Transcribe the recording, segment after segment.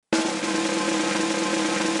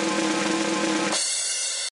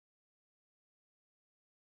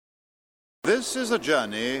This is a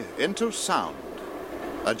journey into sound.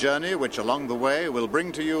 A journey which along the way will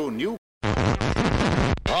bring to you new... Oh,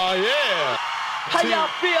 yeah! How y'all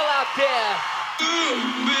feel out there?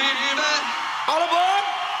 All aboard?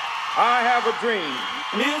 I have a dream.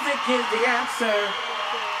 Music is the answer.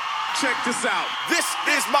 Check this out. This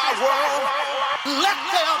is my world. Let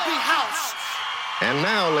there be house. And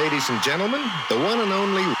now, ladies and gentlemen, the one and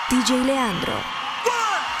only DJ Leandro. 1,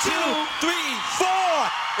 2, 3, 4.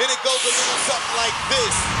 And it goes a little something like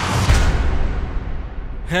this.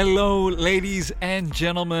 Hello, ladies and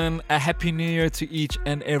gentlemen. A happy new year to each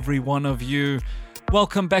and every one of you.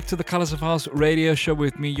 Welcome back to the Colors of House radio show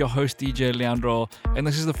with me, your host DJ Leandro, and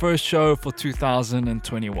this is the first show for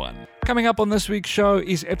 2021. Coming up on this week's show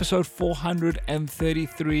is episode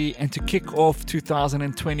 433, and to kick off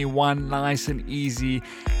 2021 nice and easy,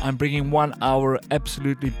 I'm bringing 1 hour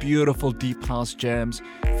absolutely beautiful deep house jams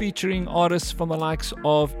featuring artists from the likes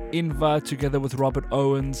of INVA together with Robert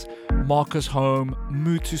Owens, Markis Homm,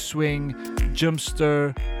 Mutu Swing,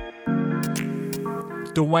 Jimpster,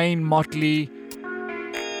 Duwayne Motley,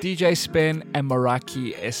 DJ Spen and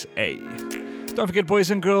Meraki SA. Don't forget, boys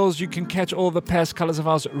and girls, you can catch all the past Colors of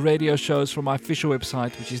House radio shows from my official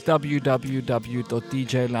website, which is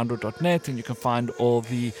www.djleandro.net, and you can find all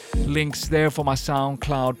the links there for my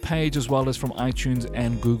SoundCloud page as well as from iTunes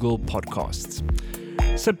and Google Podcasts.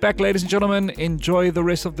 Sit back, ladies and gentlemen, enjoy the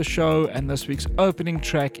rest of the show, and this week's opening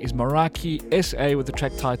track is Markis SA with the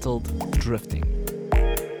track titled Drifting.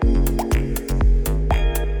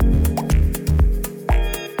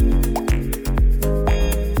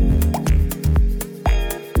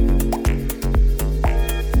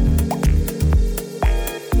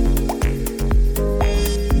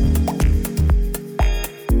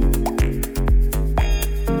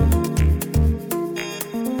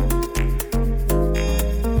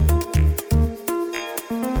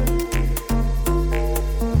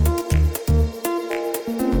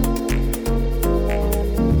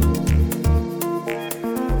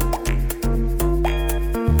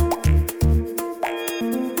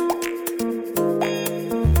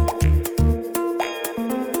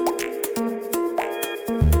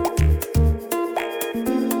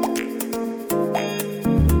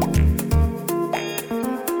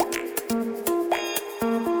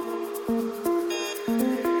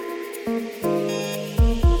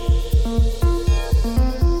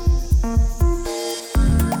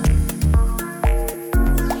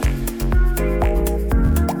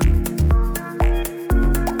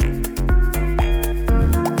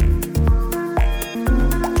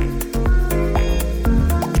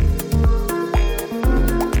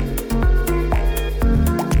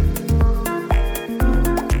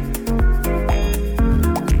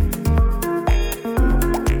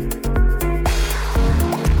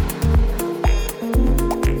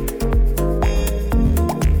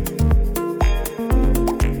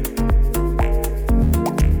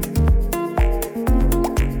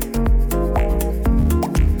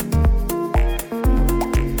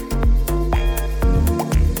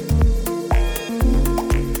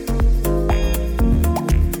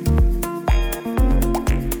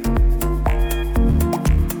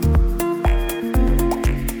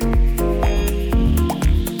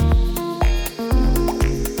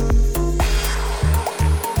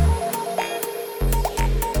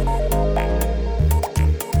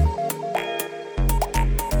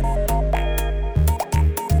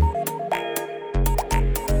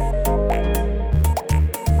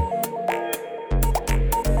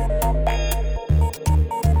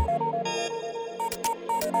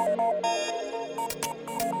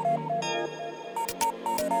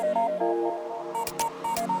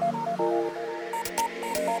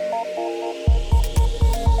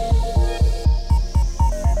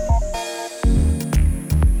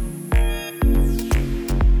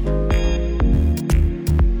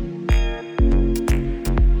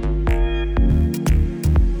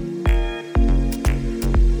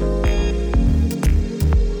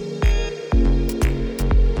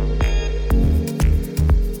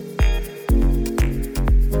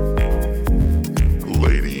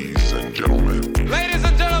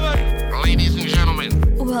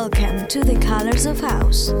 Welcome to the Colors of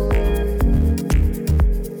House.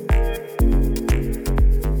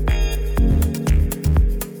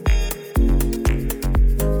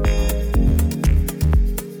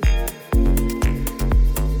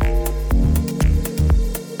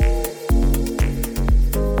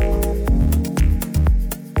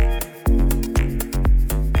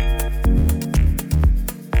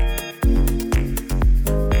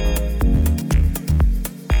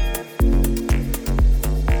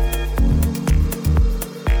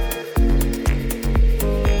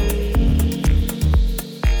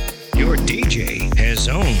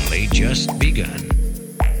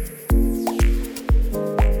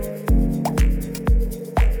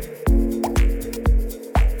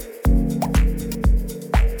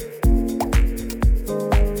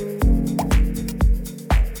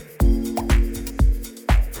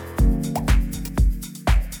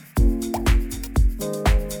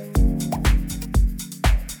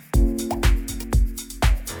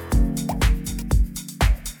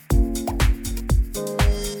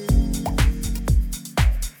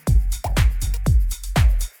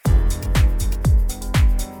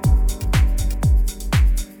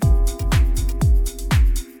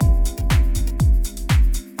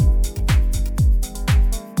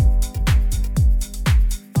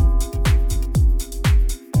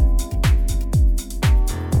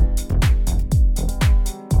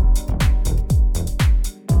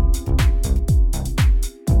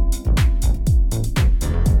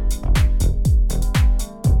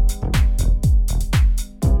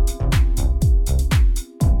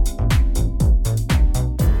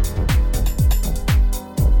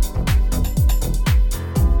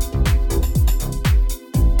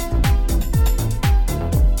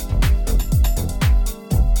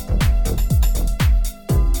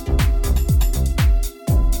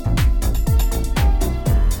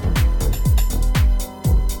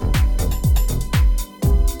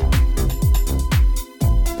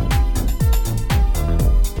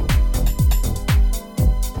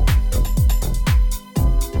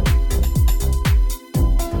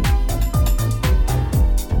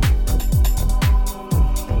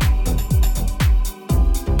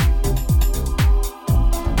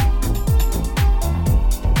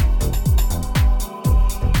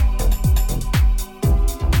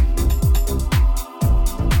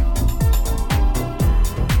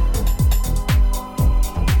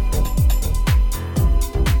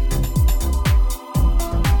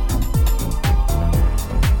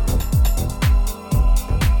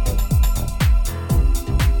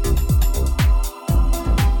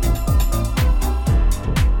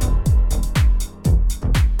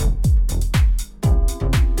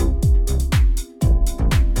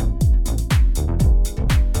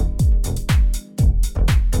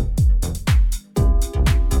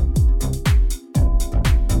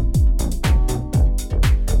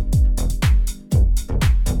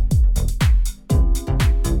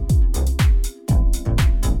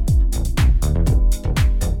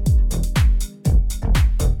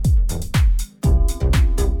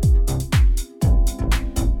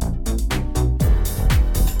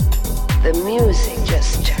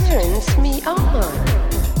 turns me on.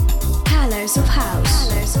 Colors of House.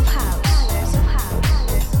 Colors of House. Colors of House.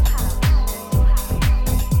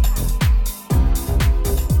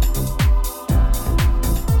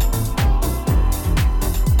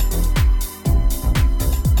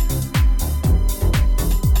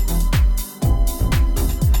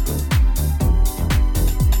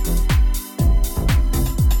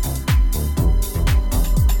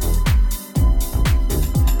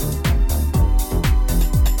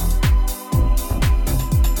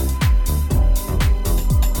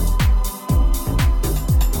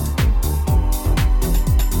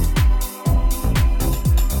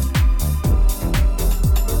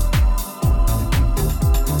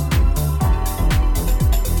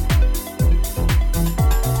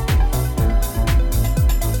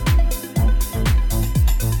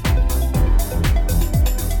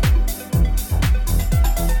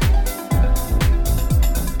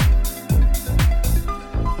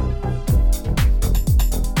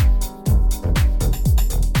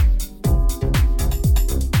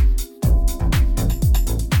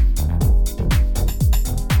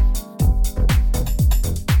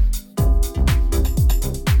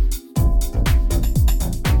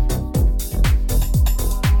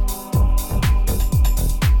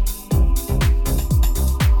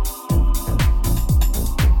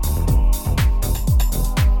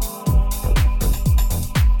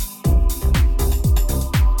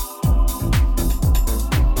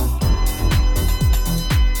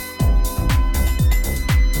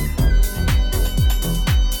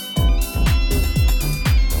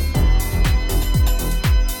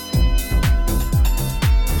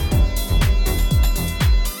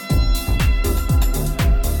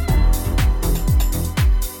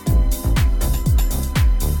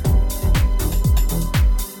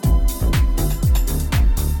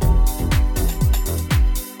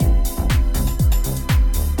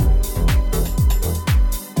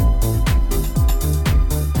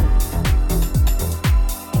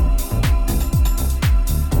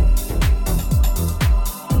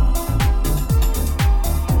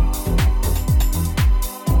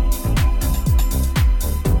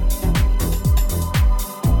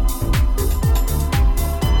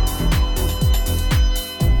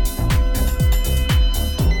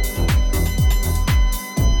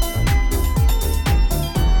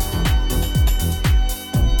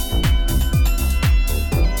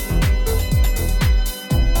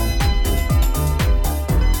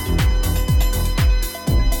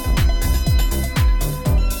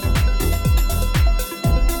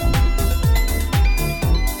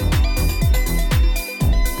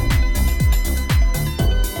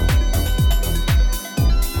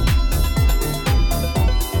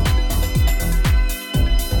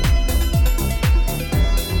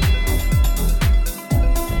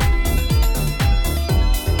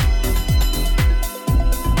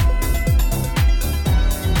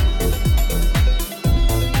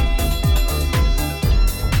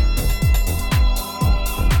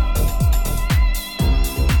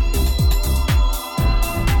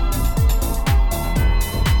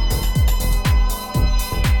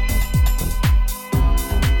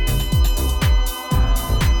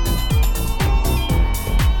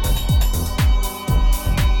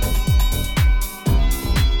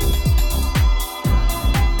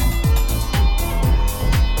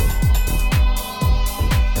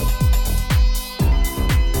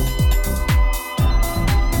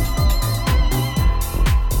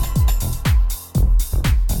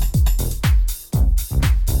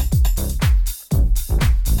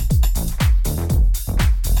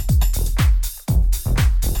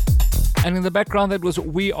 And in the background, that was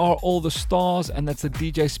We Are All the Stars, and that's the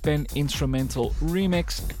DJ Spen instrumental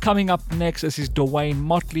remix. Coming up next is Duwayne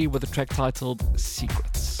Motley with a track titled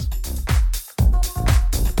Secrets.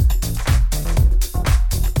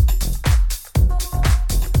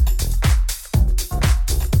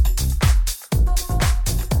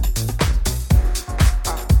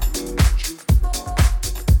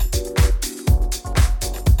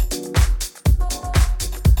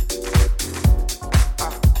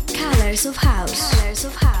 Colors of House. Colors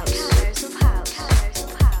of House. Colors of House. Colors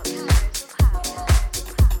of House. Colors of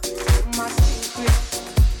House. My secrets.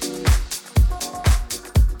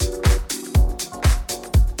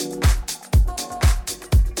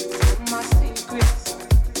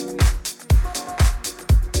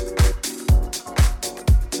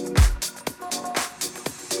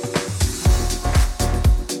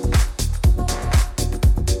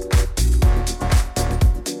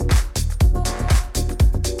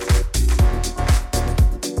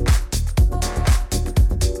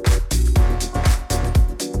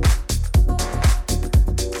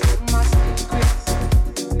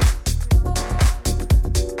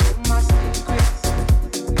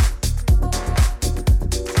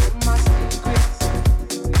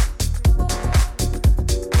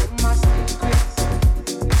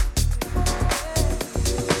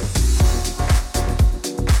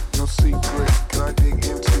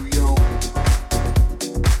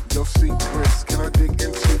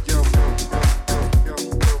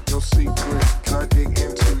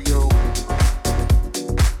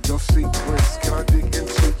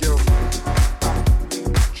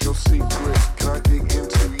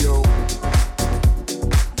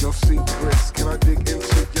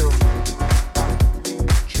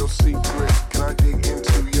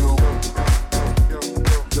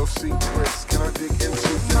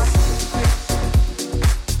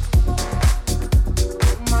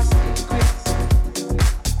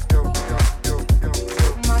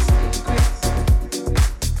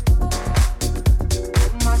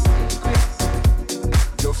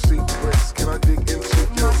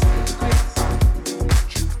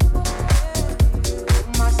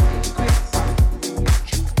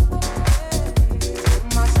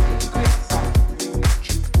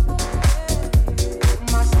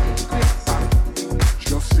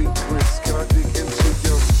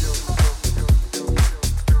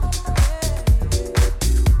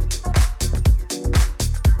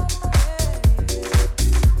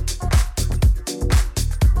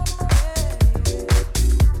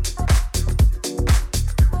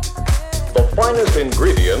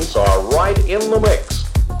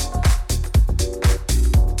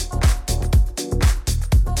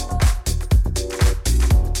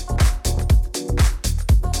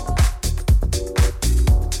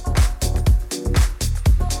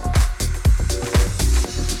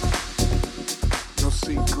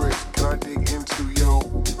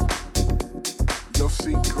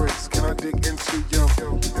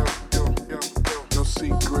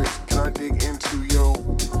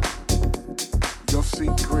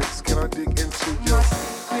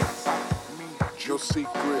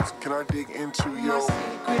 secrets? Can I dig into your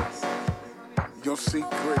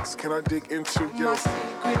secrets? Can I dig into your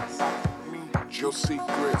secrets?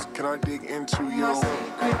 Can I dig into your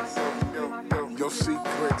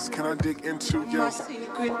secrets? Can I dig into your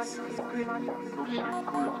secrets?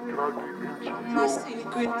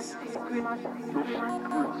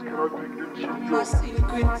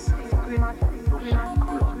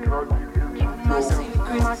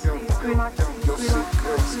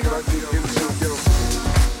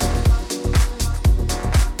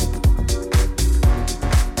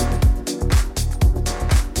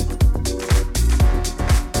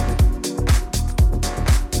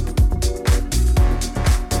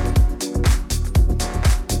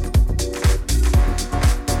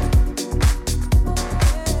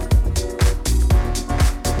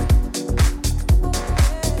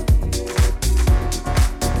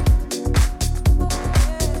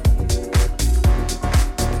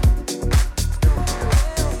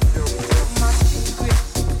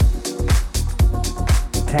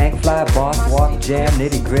 Boss walk, jam,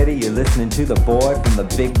 nitty gritty. You're listening to the boy from the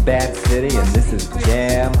big bad city, and this is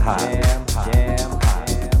Jam Hot.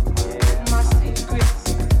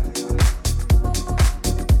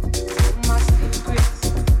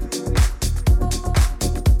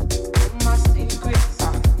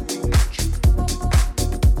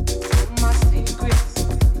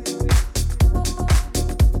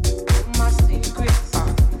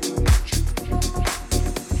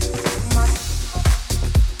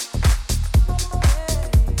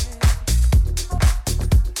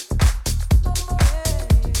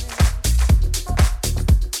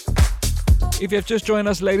 If you have just joined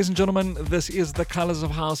us, ladies and gentlemen, this is the Colors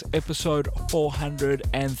of House episode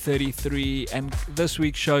 433, and this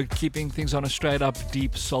week's show keeping things on a straight up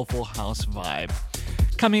deep soulful house vibe.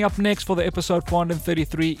 Coming up next for the episode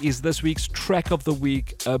 433 is this week's track of the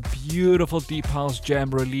week, a beautiful deep house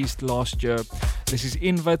jam released last year. This is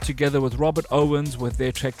INVA together with Robert Owens with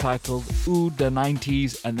their track titled Ooh the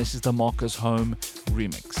 90s, and this is the Markis Homm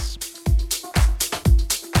remix.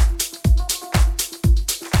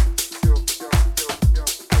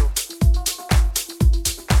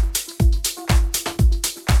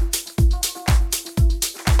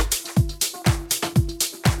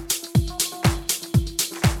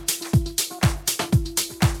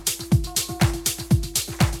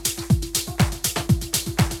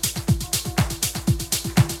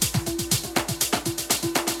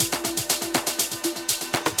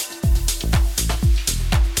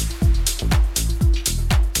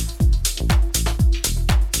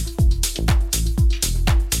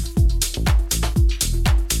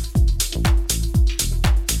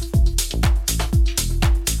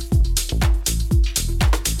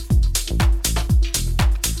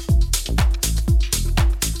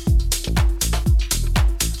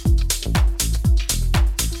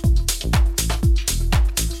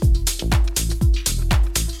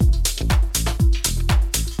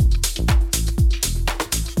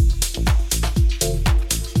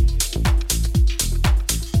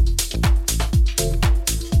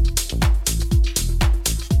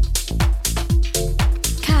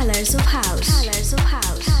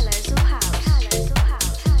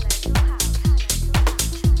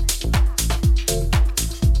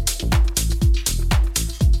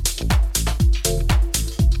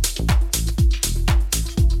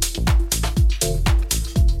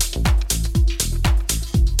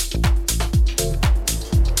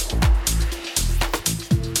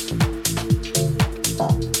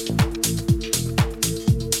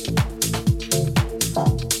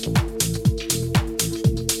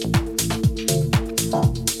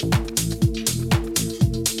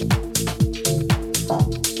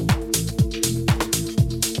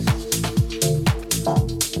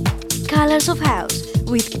 Colors of House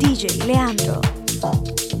with DJ Leandro.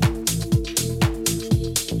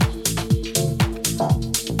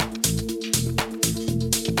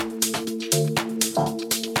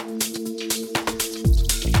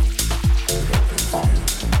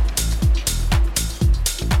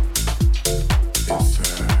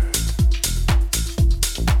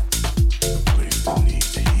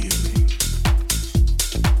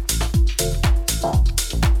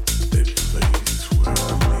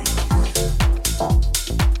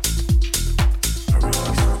 I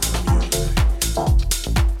realize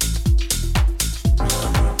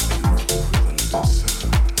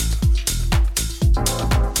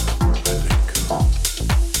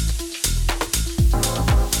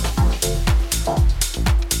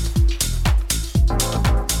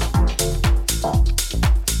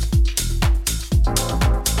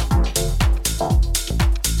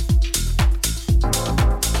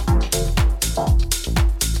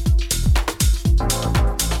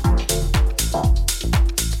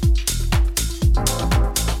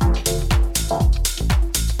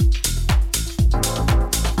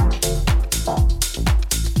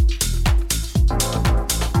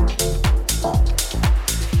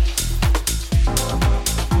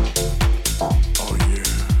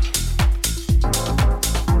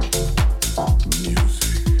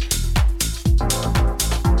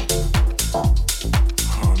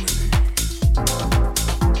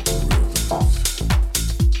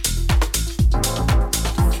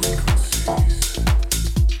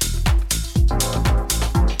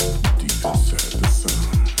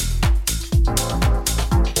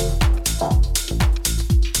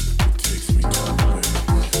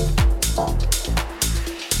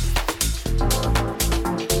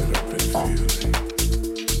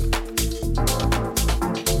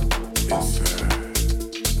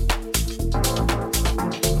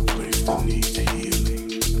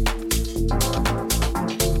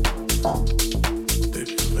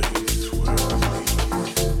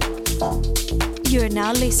You're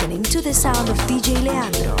now listening to the sound of DJ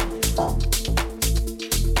Leandro.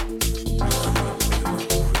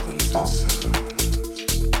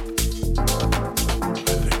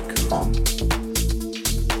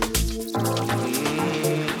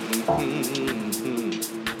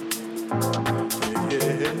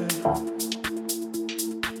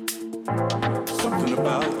 Something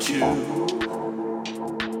about you.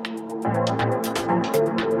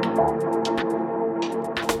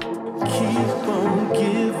 Keep on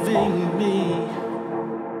giving me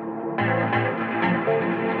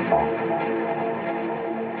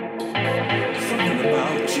something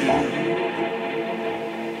about you.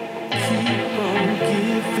 Keep on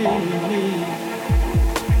giving me.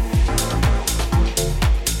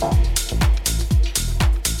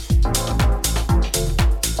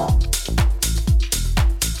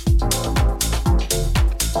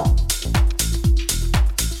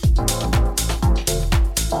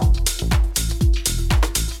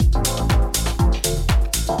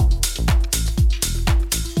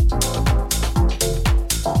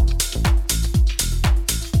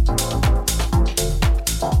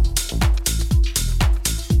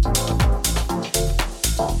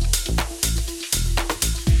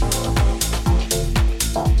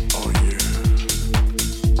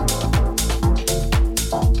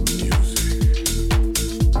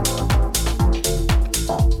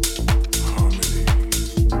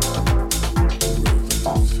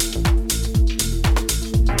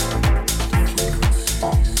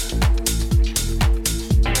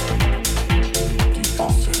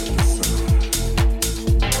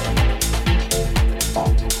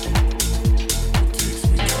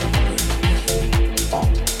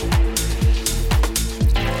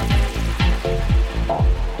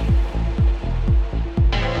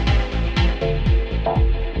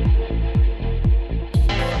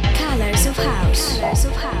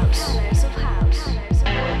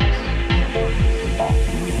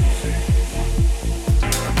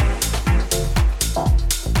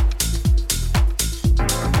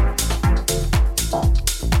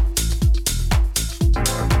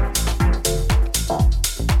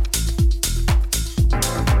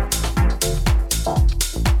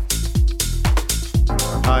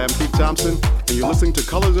 And you're listening to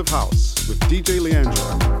Colors of House with DJ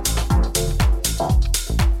Leandro.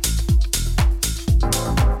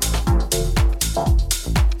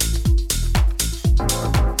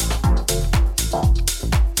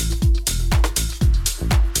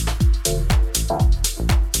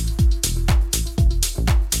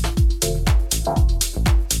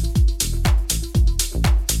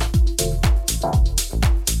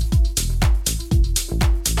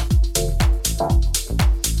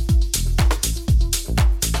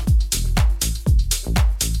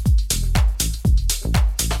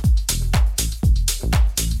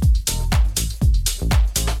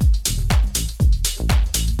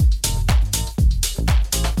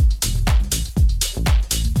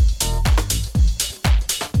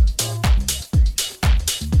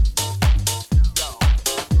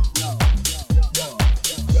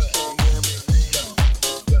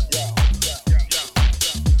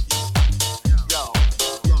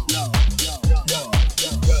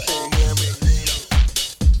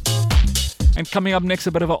 Coming up next,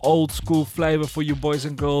 a bit of an old school flavor for you boys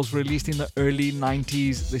and girls, released in the early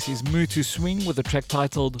 90s. This is Mutu Swing with a track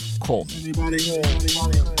titled Call Me. Anybody here?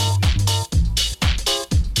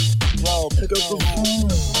 Yo, pick up the phone.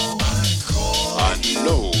 I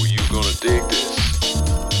know you're gonna dig this.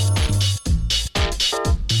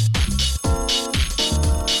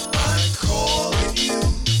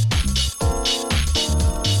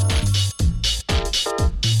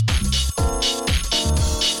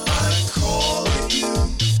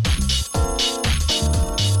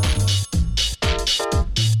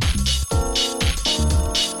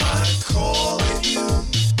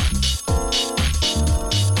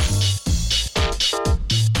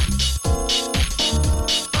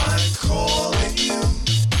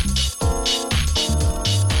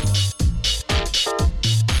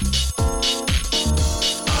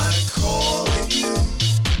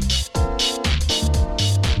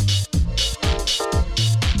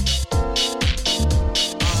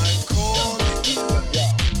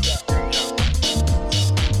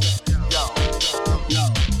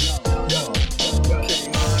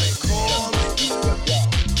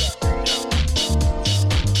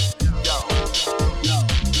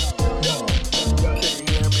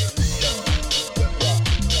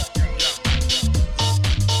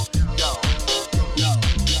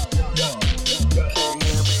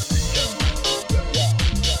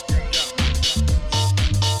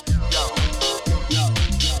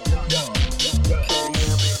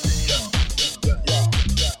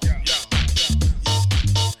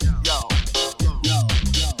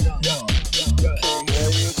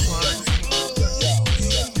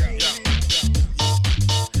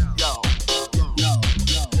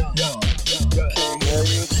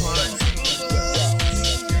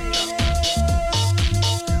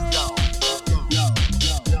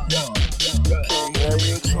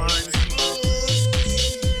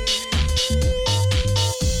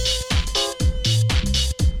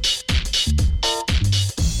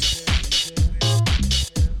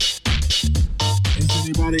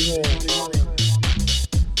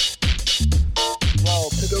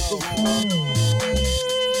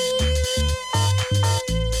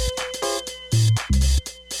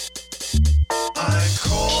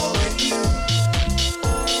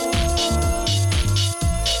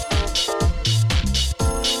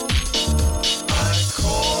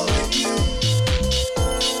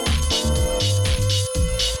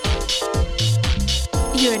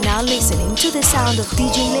 are listening to the sound of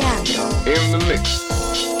DJ Leandro. In the mix.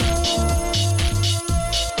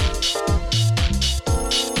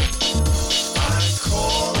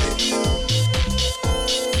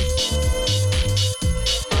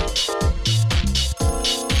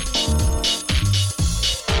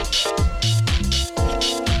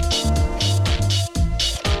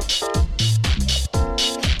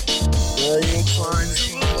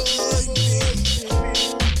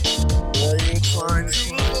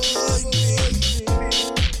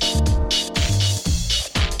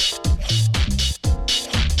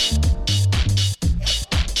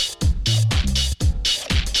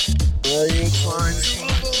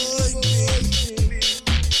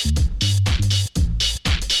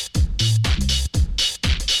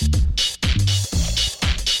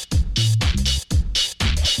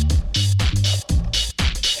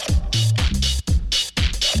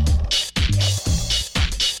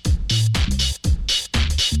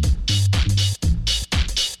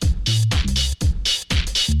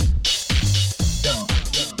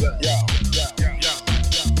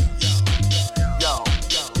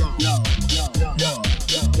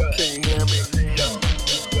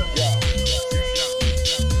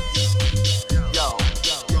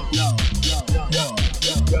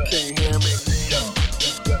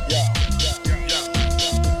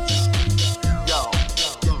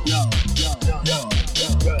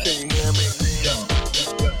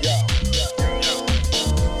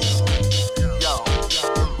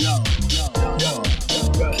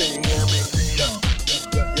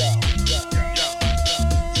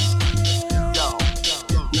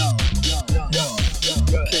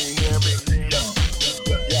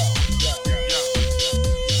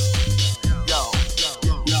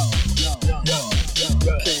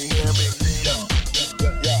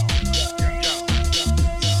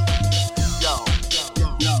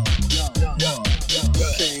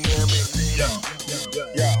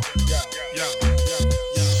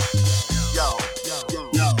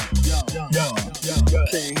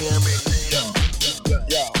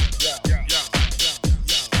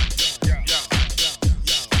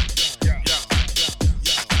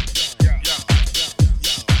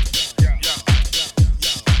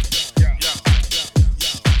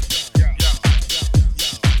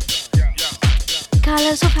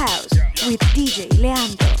 Colors of House with DJ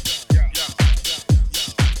Leandro.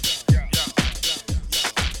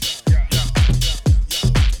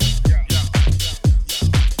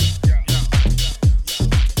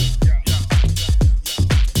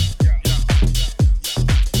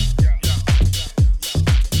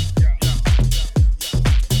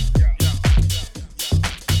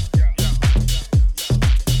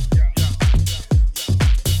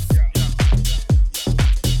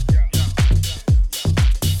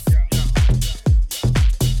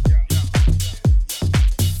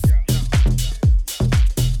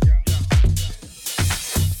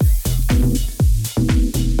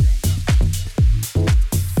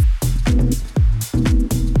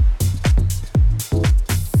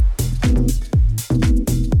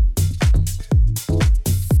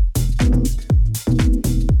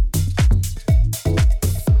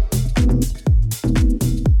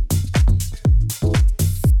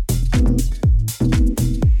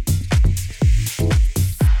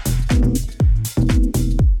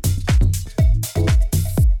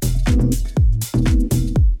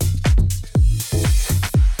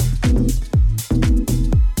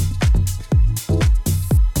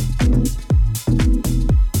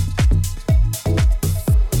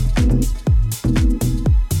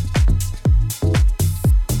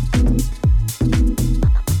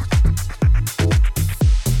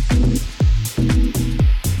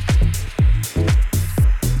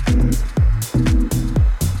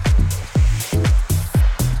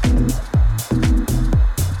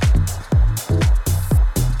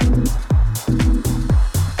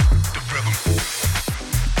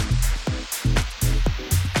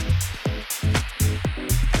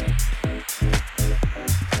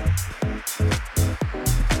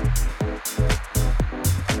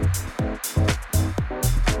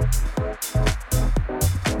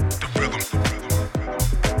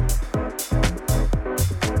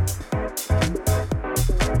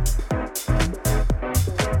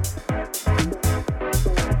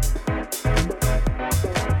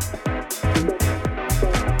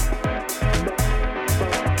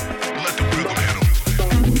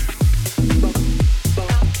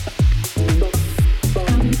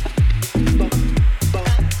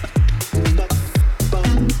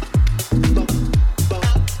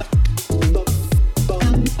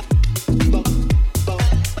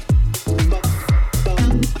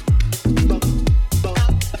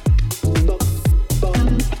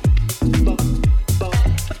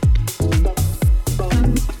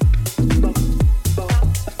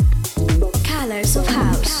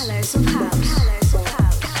 Colors of House. Colors of House.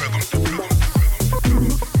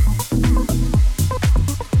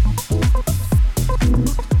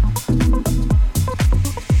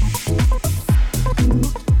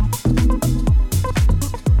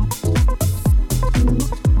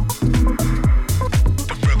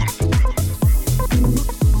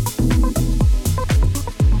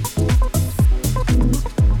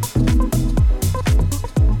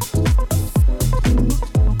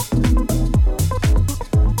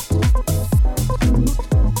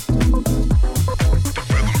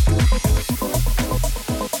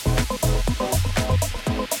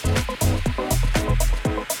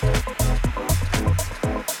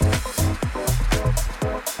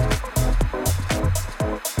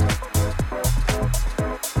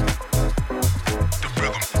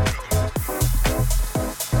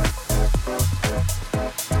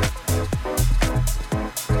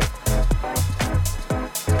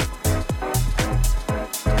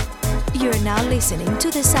 You're now listening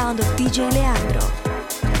to the sound of DJ Leandro.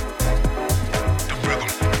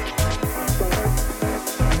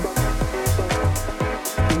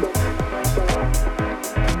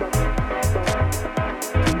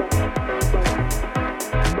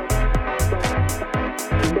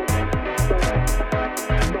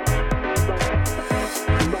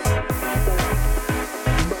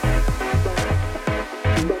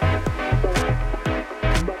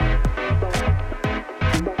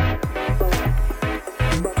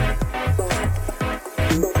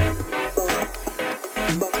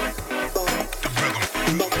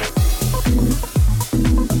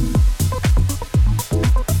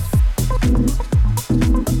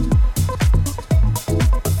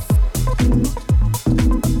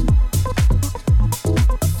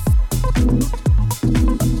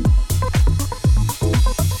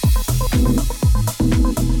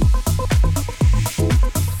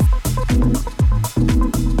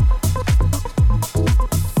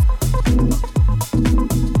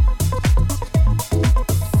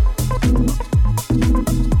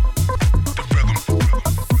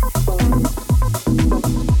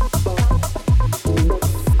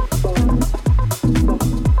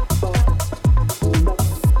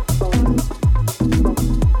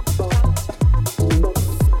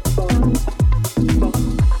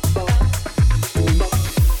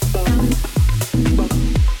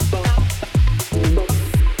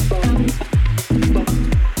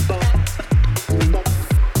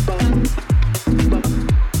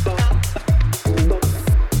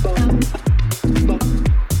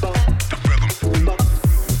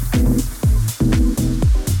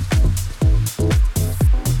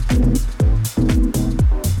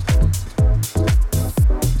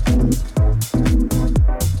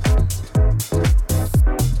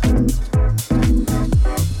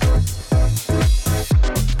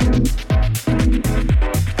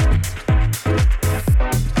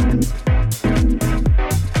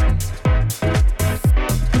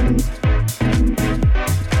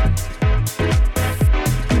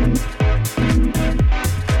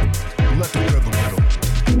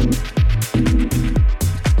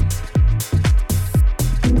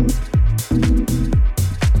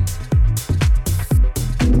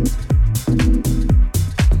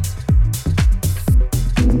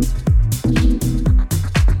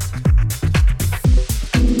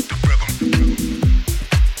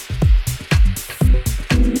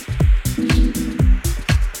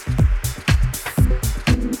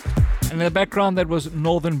 In the background, that was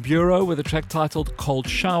Northern Bureau with a track titled Cold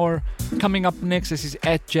Shower. Coming up next, this is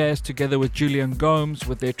Atjazz together with JulianGomes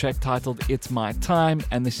with their track titled It's My Time,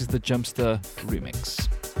 and this is the Jimpster remix.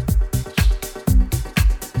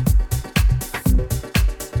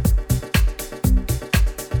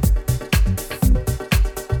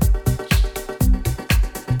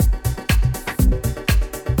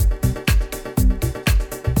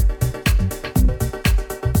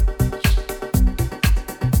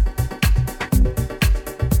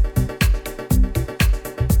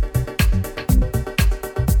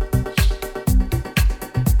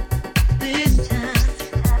 This time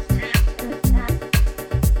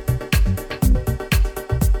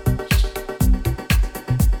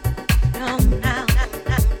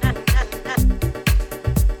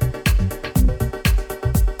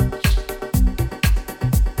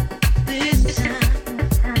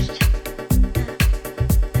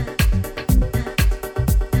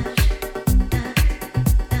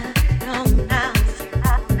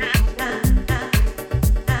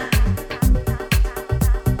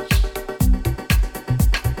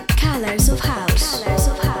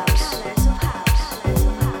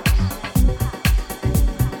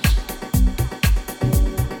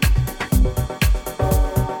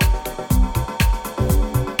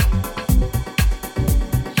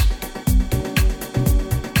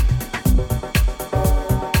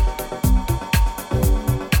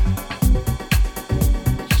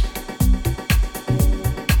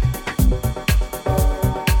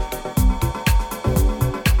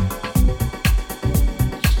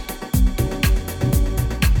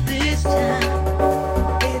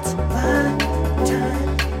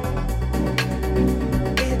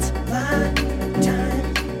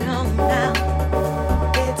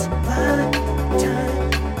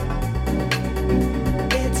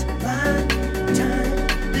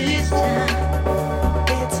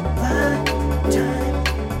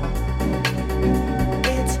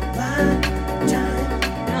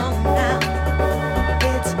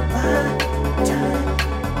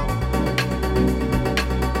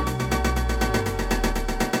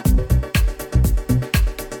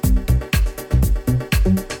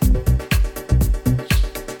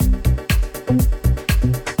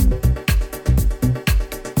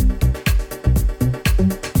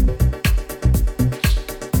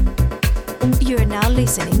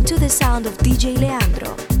listening to the sound of DJ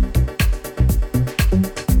Leandro.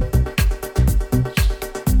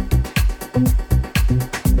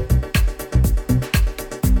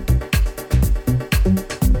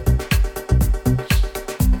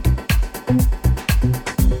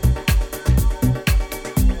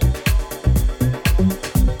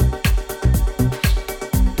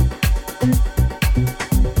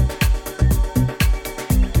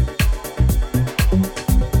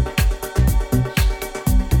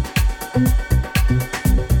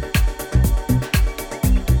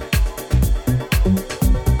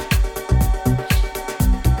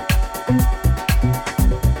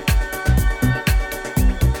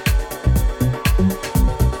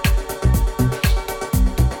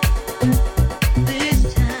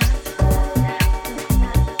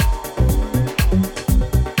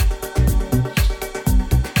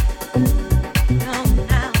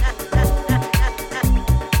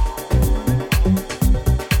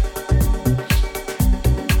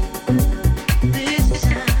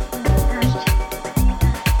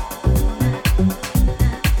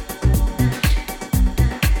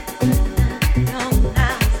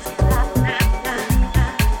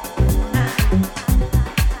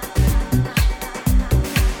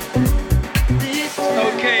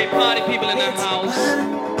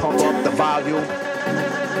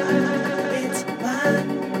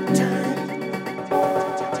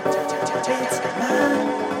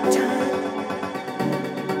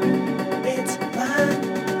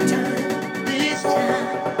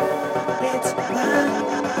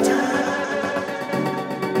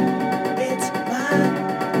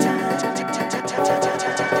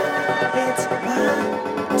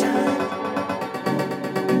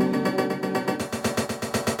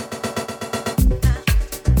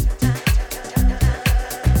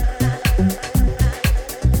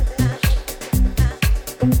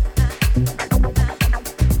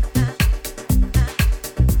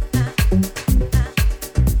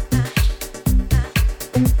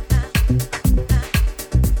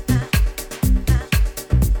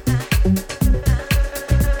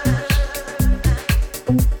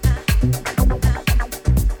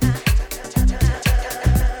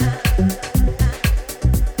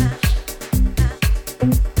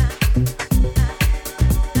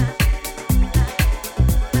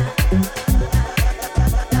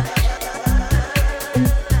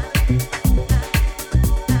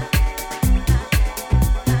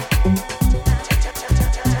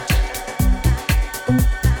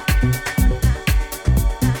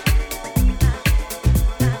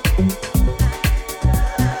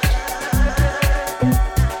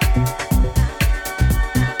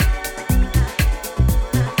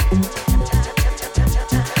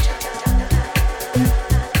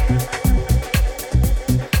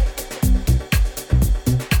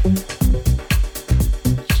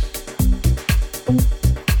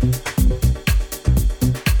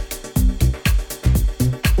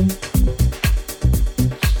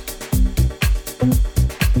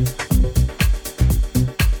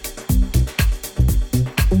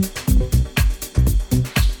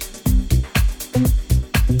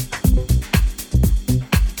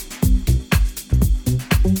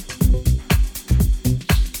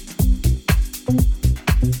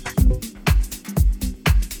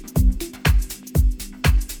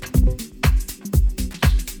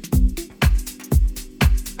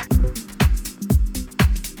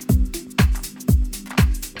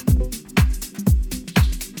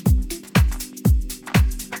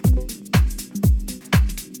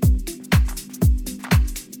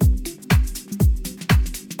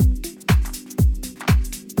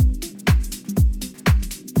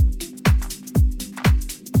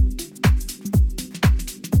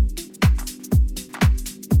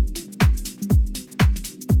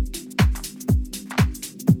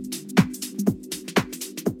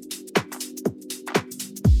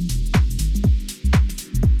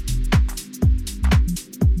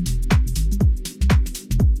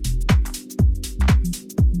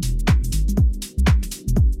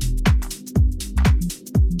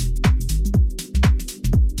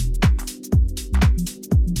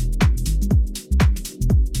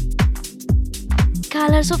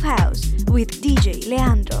 Colors of House with DJ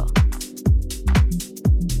Leandro.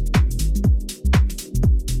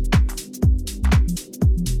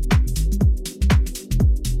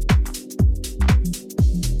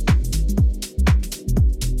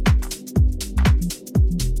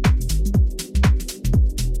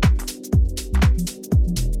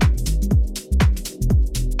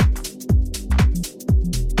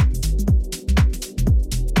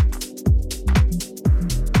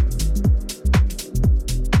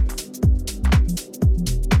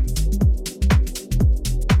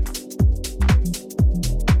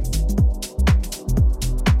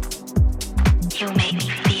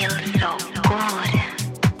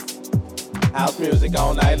 House music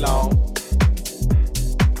all night long.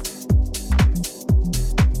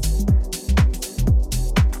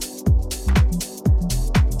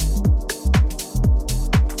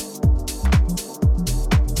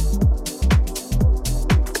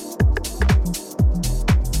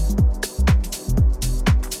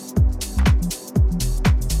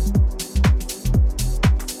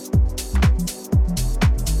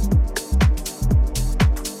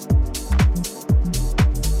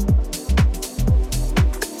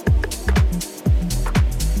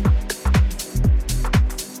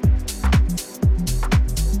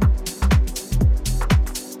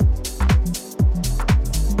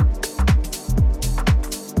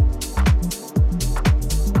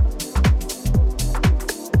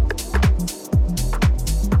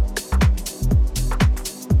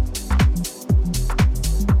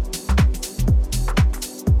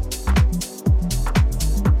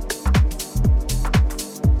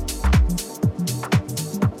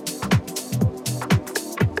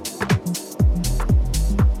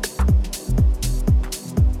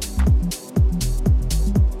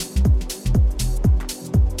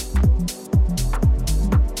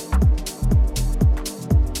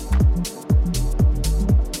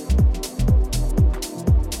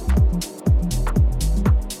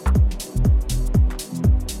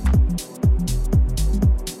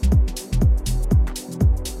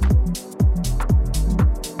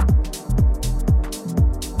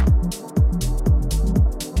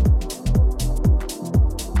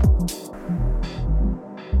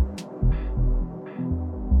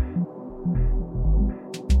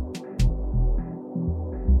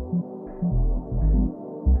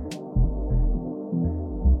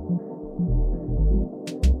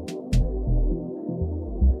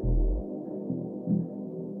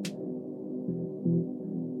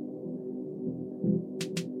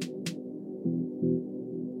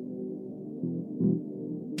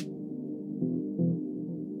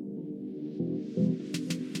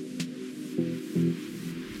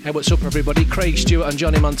 Hey, what's up everybody? Craig Stewart and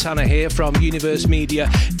Johnny Montana here from Universe Media,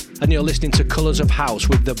 and you're listening to Colours of House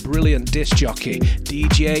with the brilliant disc jockey,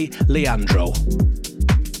 DJ Leandro.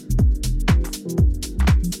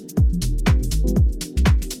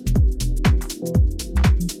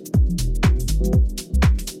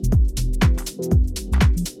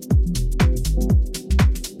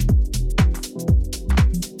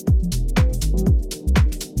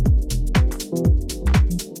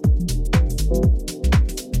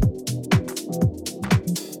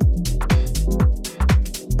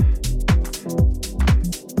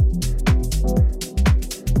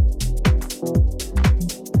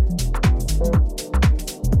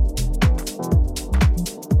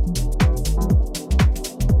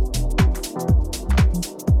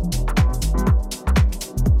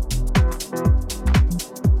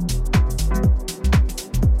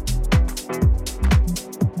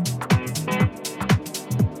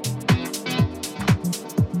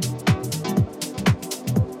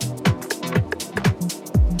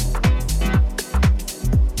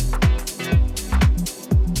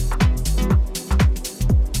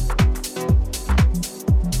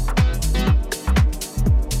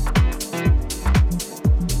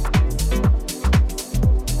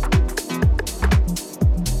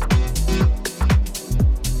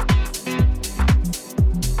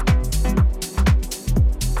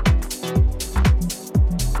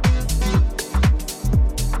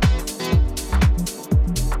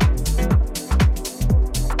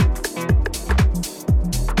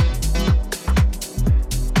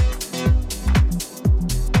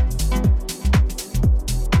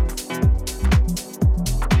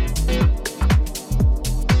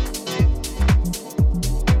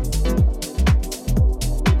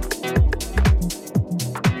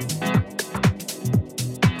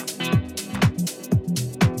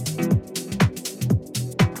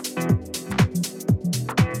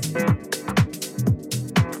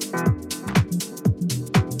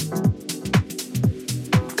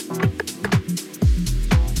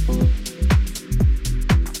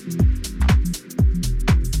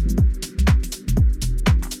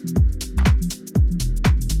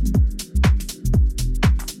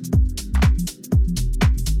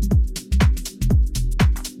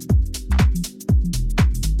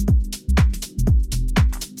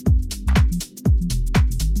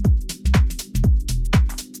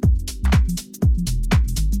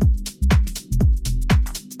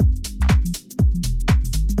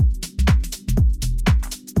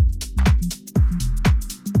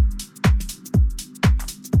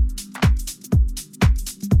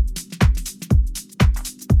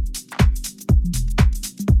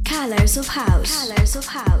 Colours of House. Colours of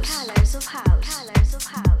House. Colours of House. Colours of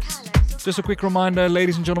House. Colours of Just a quick reminder,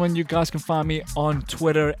 ladies and gentlemen, you guys can find me on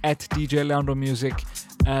Twitter at DJ Leandro Music.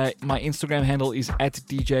 My Instagram handle is at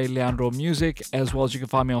DJ Leandro Music, as well as you can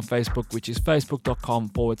find me on Facebook, which is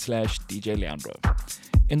facebook.com/DJ Leandro.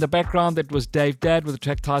 In the background, that was Dave Dad with a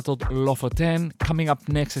track titled Lofoten. Coming up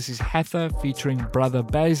next is Hatha featuring Brutha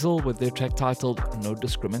Basil with their track titled No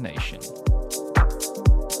Discrimination.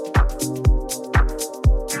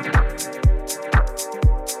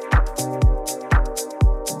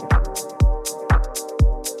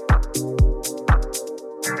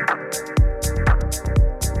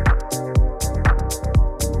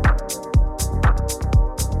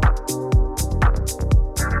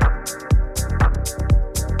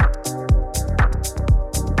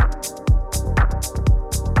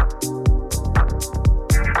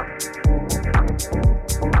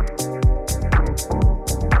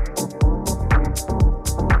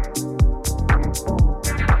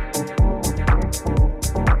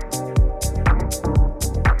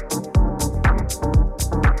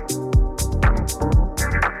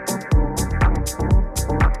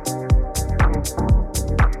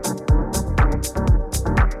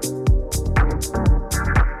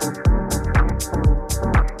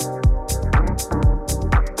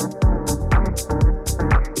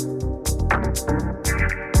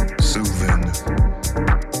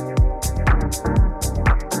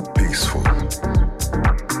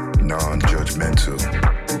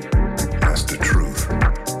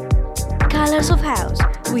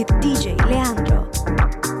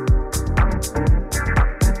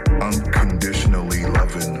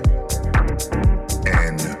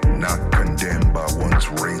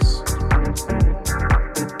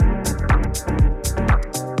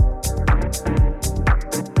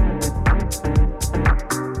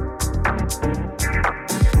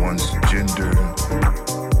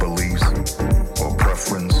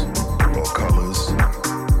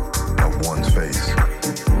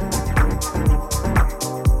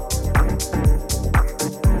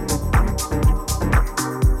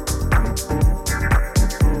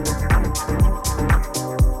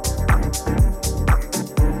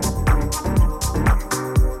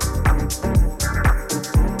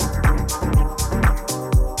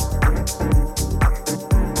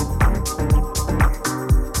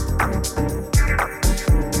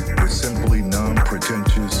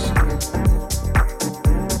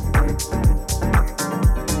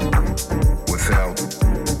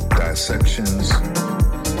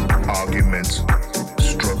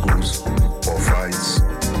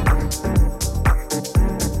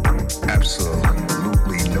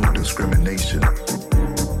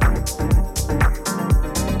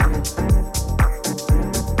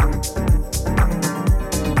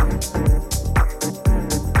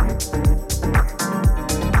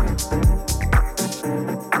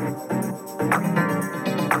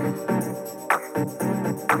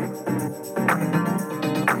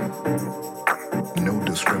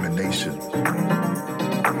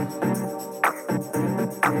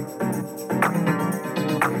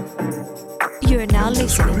 You're now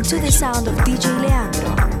listening to the sound of DJ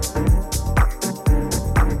Leandro.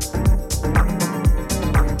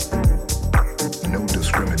 No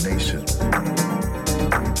discrimination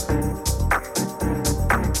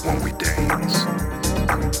when we dance.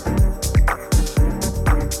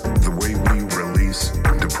 The way we release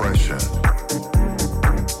depression,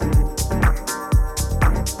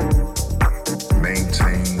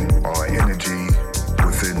 maintain our energy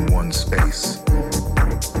within one space.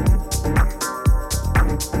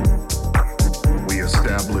 We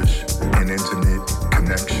establish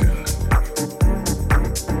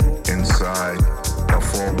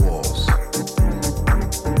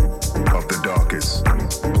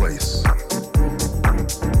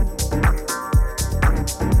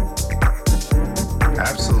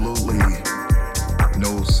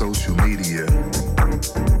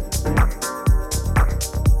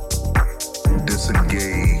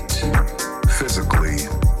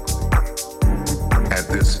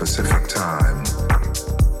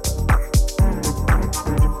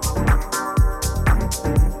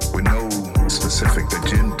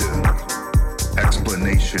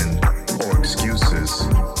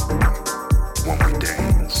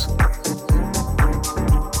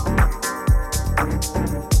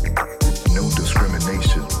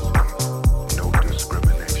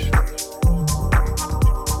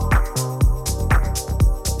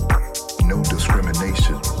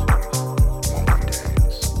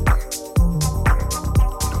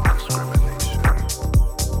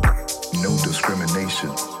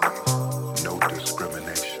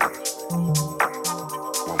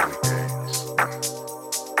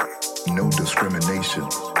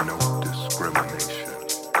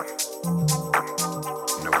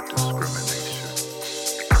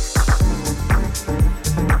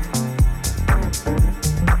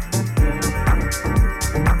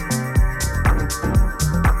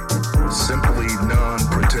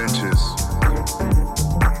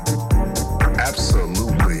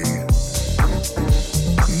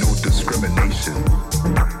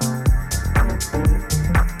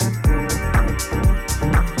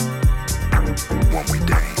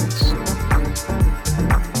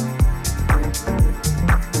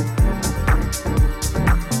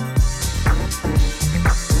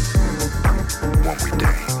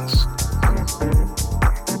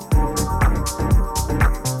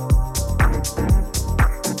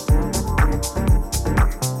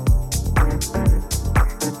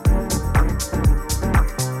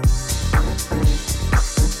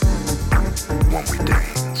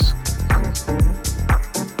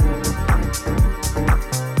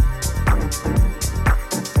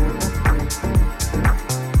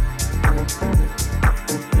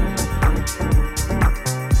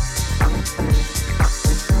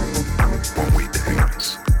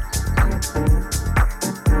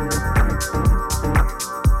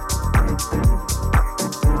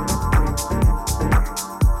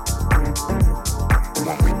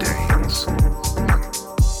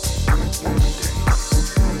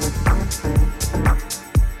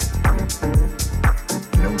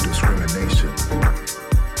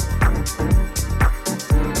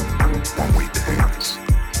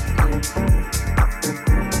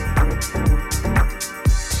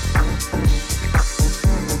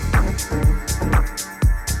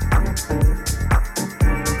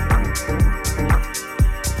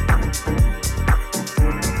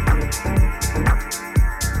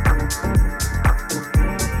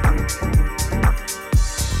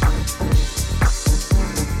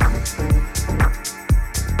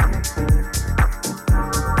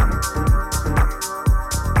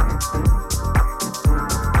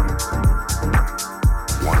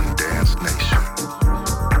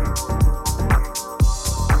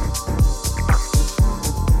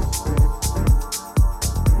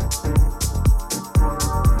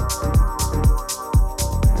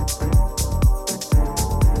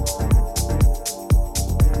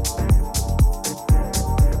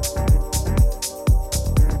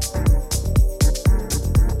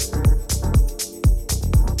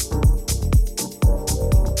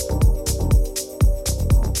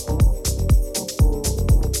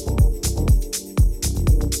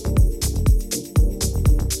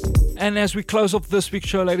And as we close off this week's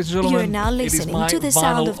show, ladies and gentlemen, You're now listening to the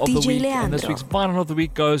sound of DJ week, Leandro. and this week's vinyl of the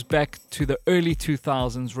week goes back to the early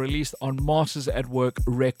 2000s, released on Masters at Work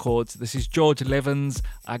Records. This is George Levin's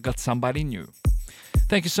I Got Somebody New.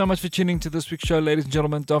 Thank you so much for tuning to this week's show, ladies and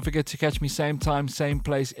gentlemen. Don't forget to catch me same time, same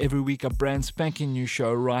place every week, a brand spanking new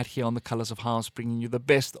show right here on the Colors of House, bringing you the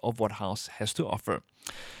best of what house has to offer.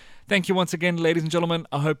 Thank you once again, ladies and gentlemen.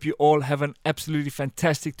 I hope you all have an absolutely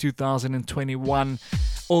fantastic 2021.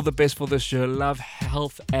 All the best for this year. Love,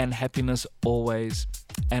 health, and happiness always.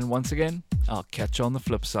 And once again, I'll catch you on the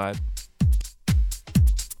flip side.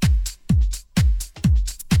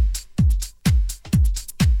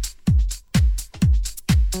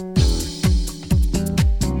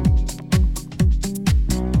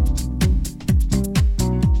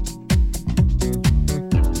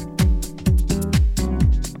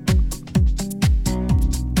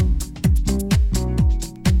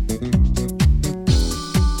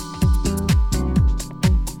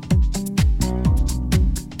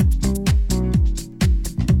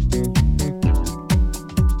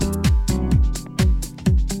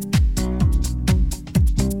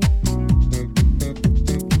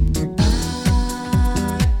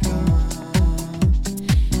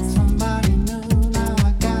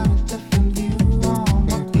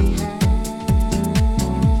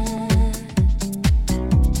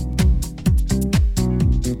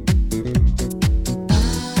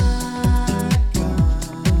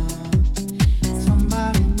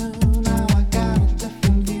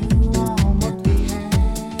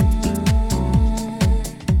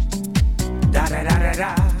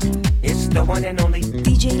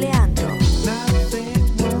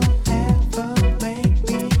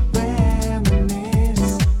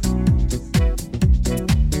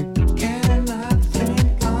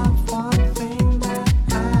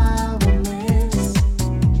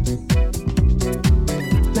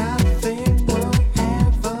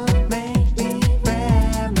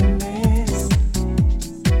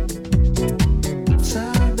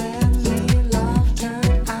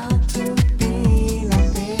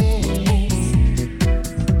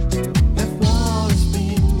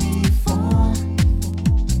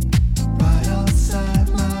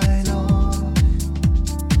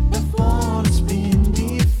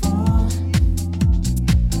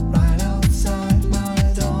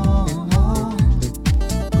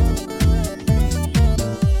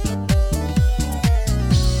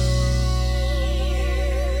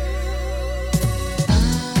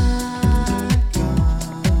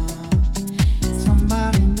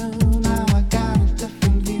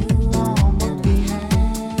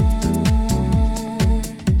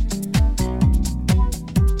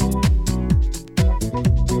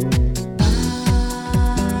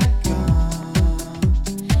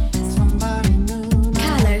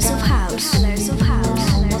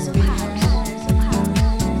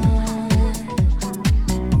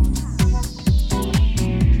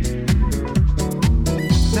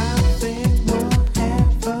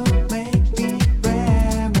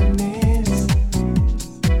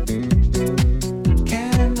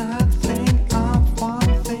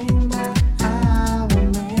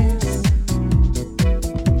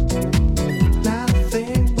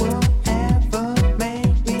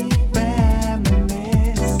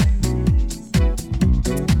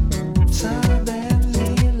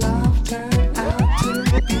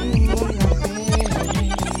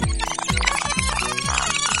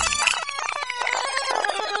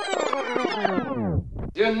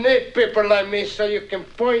 People like me so you can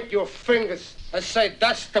point your fingers and say,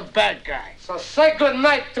 that's the bad guy. So say good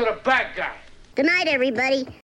night to the bad guy. Good night, everybody.